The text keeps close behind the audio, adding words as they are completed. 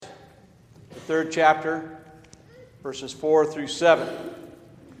third chapter, verses 4 through 7.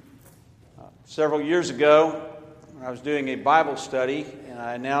 Several years ago, when I was doing a Bible study, and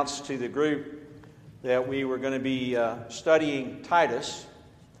I announced to the group that we were going to be studying Titus.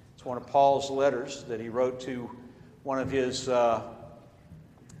 It's one of Paul's letters that he wrote to one of his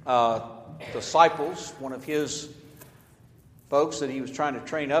disciples, one of his folks that he was trying to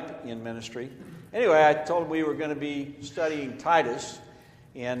train up in ministry. Anyway, I told him we were going to be studying Titus,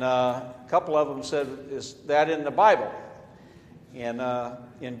 and a couple of them said, "Is that in the Bible?" And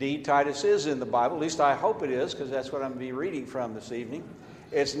indeed, Titus is in the Bible. At least I hope it is, because that's what I'm going to be reading from this evening.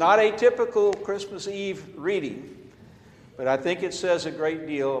 It's not a typical Christmas Eve reading, but I think it says a great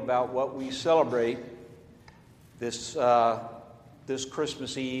deal about what we celebrate this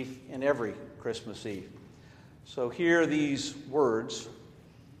Christmas Eve and every Christmas Eve. So hear these words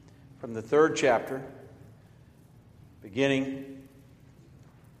from the third chapter, beginning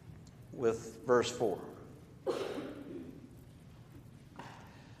with verse 4.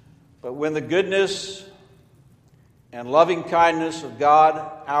 But when the goodness and loving kindness of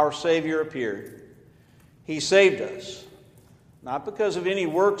God, our Savior, appeared, He saved us, not because of any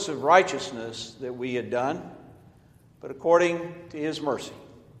works of righteousness that we had done, but according to His mercy,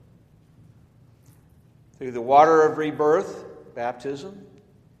 through the water of rebirth, baptism,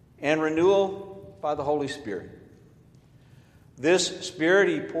 and renewal by the Holy Spirit. This Spirit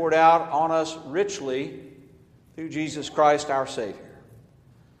He poured out on us richly through Jesus Christ our Savior,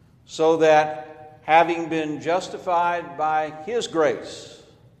 so that, having been justified by His grace,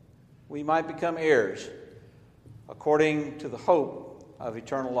 we might become heirs according to the hope of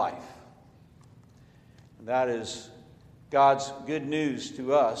eternal life. And that is God's good news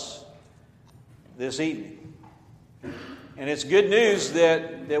to us this evening. And it's good news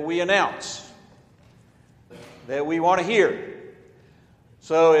that we announce, that we want to hear.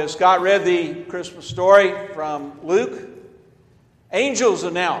 So as Scott read the Christmas story from Luke, angels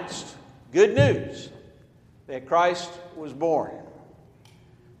announced good news that Christ was born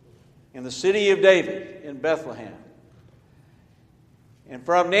in the city of David in Bethlehem. And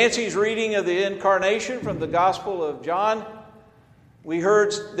from Nancy's reading of the Incarnation from the Gospel of John, we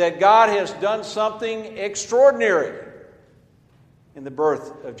heard that God has done something extraordinary in the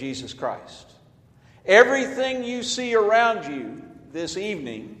birth of Jesus Christ. Everything you see around you this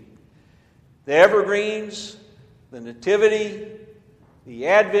evening, the evergreens, the nativity, the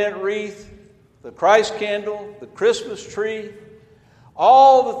Advent wreath, the Christ candle, the Christmas tree,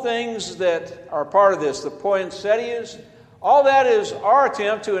 all the things that are part of this, the poinsettias, all that is our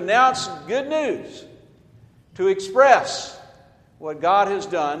attempt to announce good news, to express what God has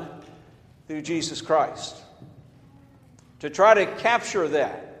done through Jesus Christ, to try to capture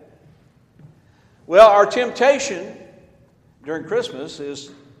that. Well, our temptation during Christmas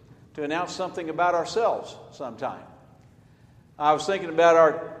is to announce something about ourselves sometime. I was thinking about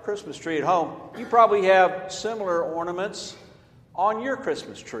our Christmas tree at home. You probably have similar ornaments on your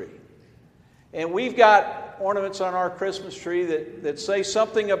Christmas tree. And we've got ornaments on our Christmas tree that say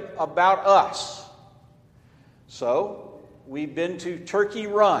something about us. So, we've been to Turkey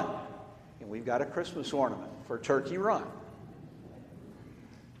Run, and we've got a Christmas ornament for Turkey Run.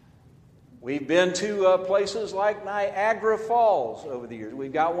 We've been to places like Niagara Falls over the years.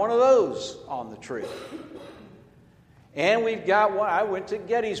 We've got one of those on the tree. And we've got one. I went to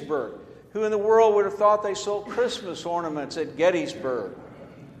Gettysburg. Who in the world would have thought they sold Christmas ornaments at Gettysburg?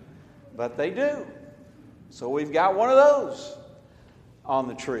 But they do. So we've got one of those on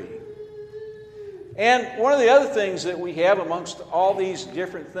the tree. And one of the other things that we have amongst all these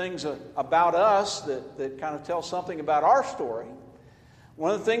different things about us that kind of tell something about our story,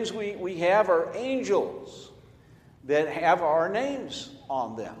 one of the things we have are angels that have our names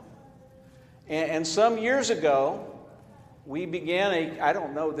on them. And some years ago, we began I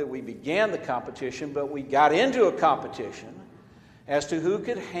don't know that we began the competition, but we got into a competition as to who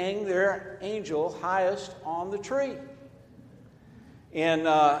could hang their angel highest on the tree. And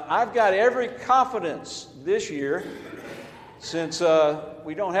I've got every confidence this year, since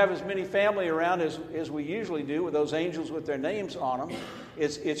we don't have as many family around as we usually do with those angels with their names on them.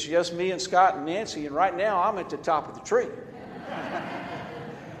 It's just me and Scott and Nancy, and right now I'm at the top of the tree.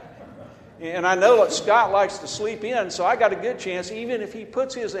 And I know that Scott likes to sleep in, so I got a good chance. Even if he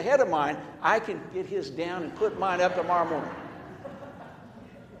puts his ahead of mine, I can get his down and put mine up tomorrow morning.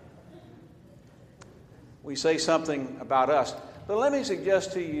 We say something about us. But let me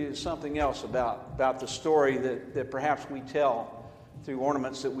suggest to you something else about the story that perhaps we tell through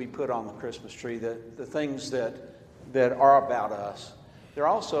ornaments that we put on the Christmas tree, the things that are about us. They're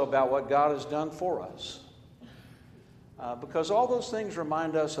also about what God has done for us. because all those things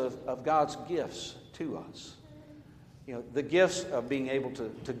remind us of God's gifts to us. You know, the gifts of being able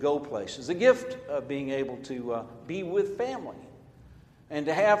to go places, the gift of being able to be with family and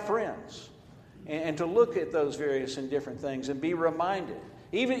to have friends and to look at those various and different things and be reminded.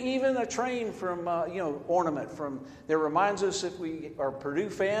 Even a train from, ornament that reminds us if we are Purdue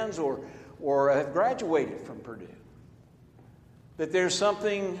fans or have graduated from Purdue, that there's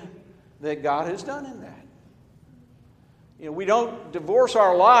something that God has done in that. You know, we don't divorce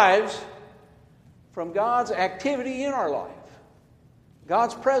our lives from God's activity in our life,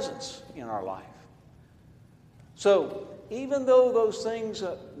 God's presence in our life. So, even though those things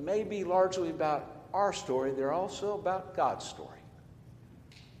may be largely about our story, they're also about God's story.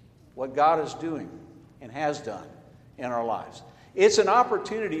 What God is doing and has done in our lives. It's an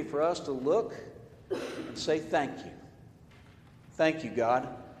opportunity for us to look and say thank you. Thank you, God,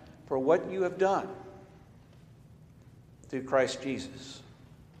 for what you have done through Christ Jesus.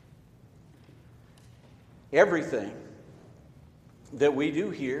 Everything that we do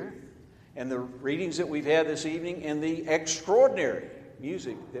here, and the readings that we've had this evening, and the extraordinary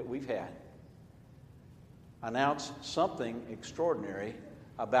music that we've had, announce something extraordinary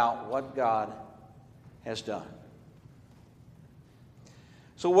about what God has done.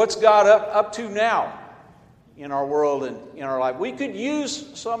 So what's God up to now in our world and in our life? We could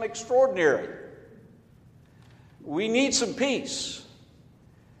use some extraordinary. We need some peace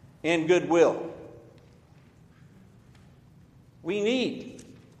and goodwill. We need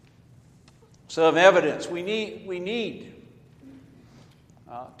some evidence. We need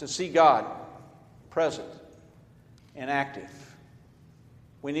to see God present and active.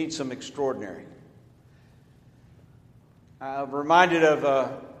 We need some extraordinary. I'm reminded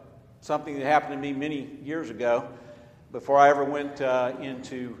of something that happened to me many years ago. Before I ever went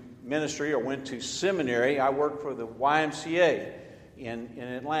into ministry or went to seminary, I worked for the YMCA in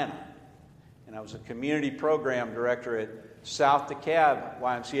Atlanta. And I was a community program director at South DeKalb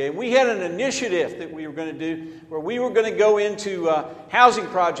YMCA. And we had an initiative that we were going to do where we were going to go into housing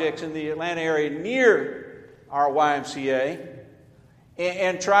projects in the Atlanta area near our YMCA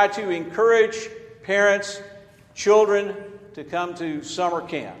and try to encourage parents, children to come to summer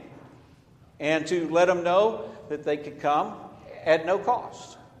camp and to let them know that they could come at no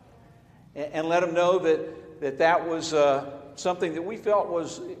cost and let them know that was something that we felt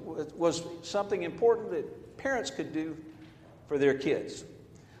was something important that parents could do for their kids.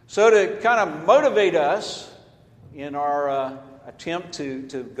 So to kind of motivate us in our attempt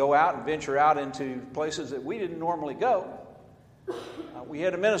to go out and venture out into places that we didn't normally go, we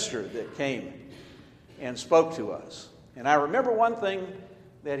had a minister that came and spoke to us. And I remember one thing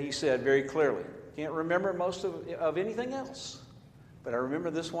that he said very clearly. Can't remember most of anything else, but I remember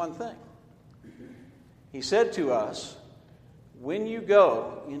this one thing. He said to us, when you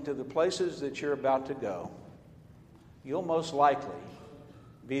go into the places that you're about to go, you'll most likely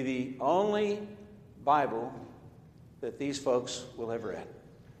be the only Bible that these folks will have read.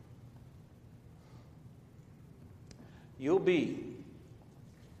 You'll be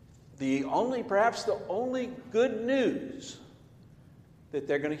perhaps the only good news that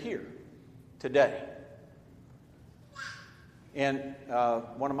they're going to hear today. And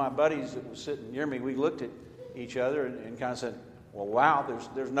one of my buddies that was sitting near me, we looked at each other and kind of said, well, wow,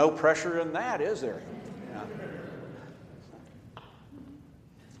 there's no pressure in that, is there? Yeah.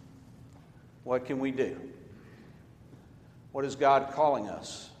 What can we do? What is God calling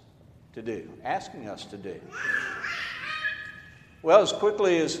us to do, asking us to do? Well, as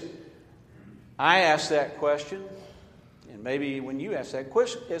quickly as I asked that question, and maybe when you ask that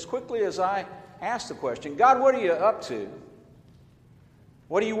question, as quickly as I asked the question, God, what are you up to?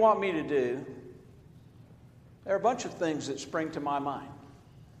 What do you want me to do? There are a bunch of things that spring to my mind.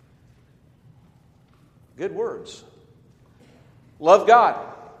 Good words. Love God.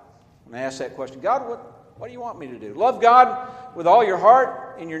 When I ask that question, God, what do you want me to do? Love God with all your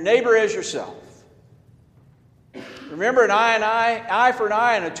heart and your neighbor as yourself. Remember, an eye for an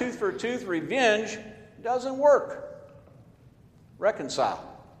eye, and a tooth for a tooth. Revenge doesn't work. Reconcile.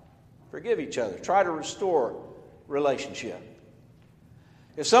 Forgive each other. Try to restore relationship.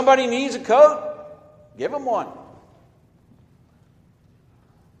 If somebody needs a coat, give them one.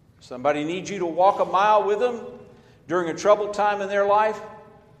 If somebody needs you to walk a mile with them during a troubled time in their life,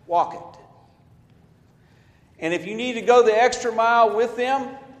 walk it. And if you need to go the extra mile with them,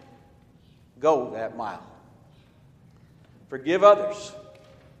 go that mile. Forgive others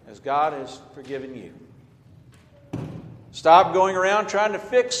as God has forgiven you. Stop going around trying to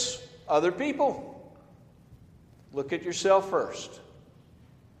fix other people. Look at yourself first.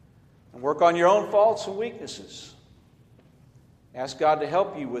 And work on your own faults and weaknesses. Ask God to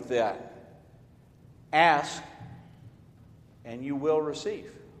help you with that. Ask, and you will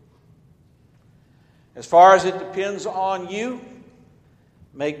receive. As far as it depends on you,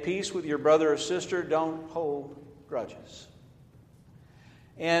 make peace with your brother or sister. Don't hold grudges.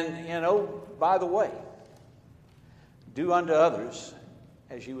 And oh, by the way, do unto others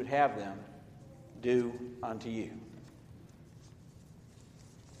as you would have them do unto you.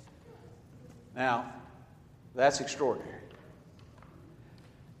 Now, that's extraordinary.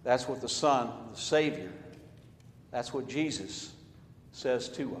 That's what the Son, the Savior, that's what Jesus says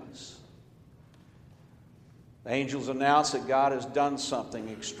to us. The angels announce that God has done something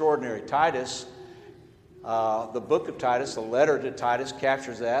extraordinary. Titus, the book of Titus, the letter to Titus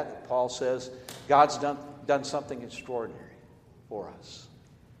captures that. Paul says God's done something extraordinary for us.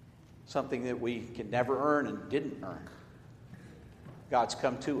 Something that we can never earn and didn't earn. God's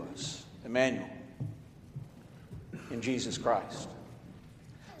come to us, Emmanuel, in Jesus Christ.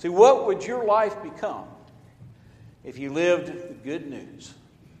 See, what would your life become if you lived the good news?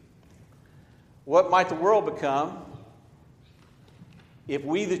 What might the world become if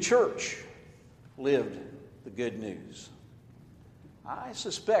we, the church, lived the good news? I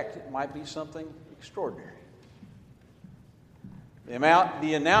suspect it might be something extraordinary.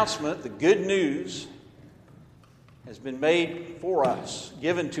 The announcement, the good news, has been made for us,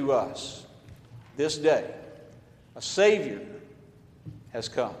 given to us this day. A Savior has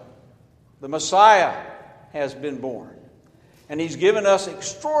come. The Messiah has been born. And He's given us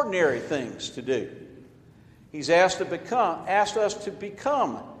extraordinary things to do. He's asked us to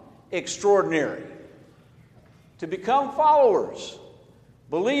become extraordinary. To become followers,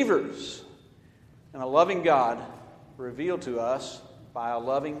 believers, and a loving God revealed to us by a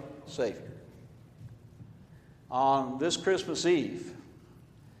loving Savior. On this Christmas Eve,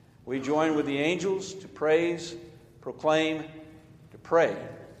 we join with the angels to praise, proclaim, to pray.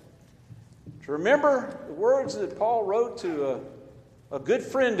 To remember the words that Paul wrote to a good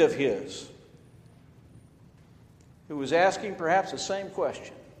friend of his who was asking perhaps the same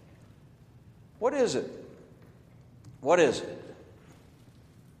question. What is it? What is it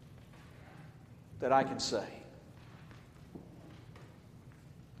that I can say?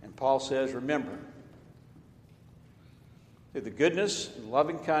 And Paul says, remember, through the goodness and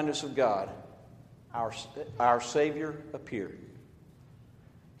loving kindness of God, our Savior appeared.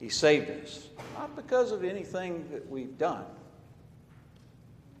 He saved us, not because of anything that we've done,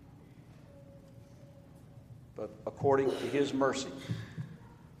 but according to His mercy,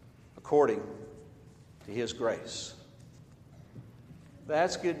 according to His grace.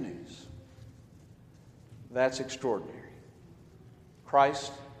 That's good news. That's extraordinary.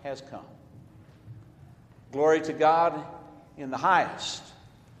 Christ has come. Glory to God in the highest,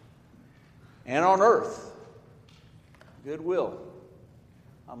 and on earth, goodwill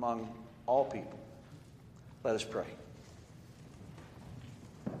among all people. Let us pray.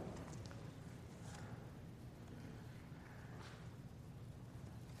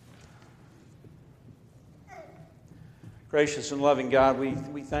 Gracious and loving God,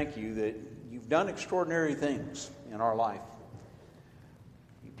 we thank you that you've done extraordinary things in our life.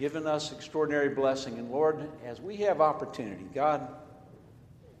 You've given us extraordinary blessing. And Lord, as we have opportunity, God,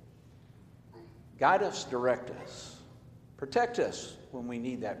 guide us, direct us, protect us when we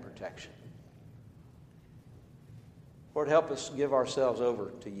need that protection. Lord, help us give ourselves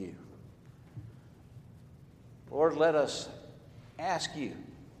over to you. Lord, let us ask you.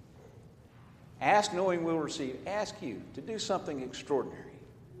 Ask knowing we'll receive. Ask you to do something extraordinary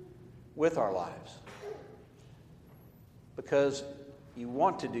with our lives. Because you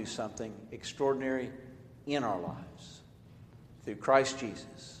want to do something extraordinary in our lives. Through Christ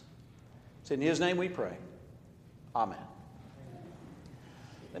Jesus. It's in His name we pray. Amen.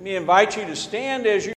 Let me invite you to stand as you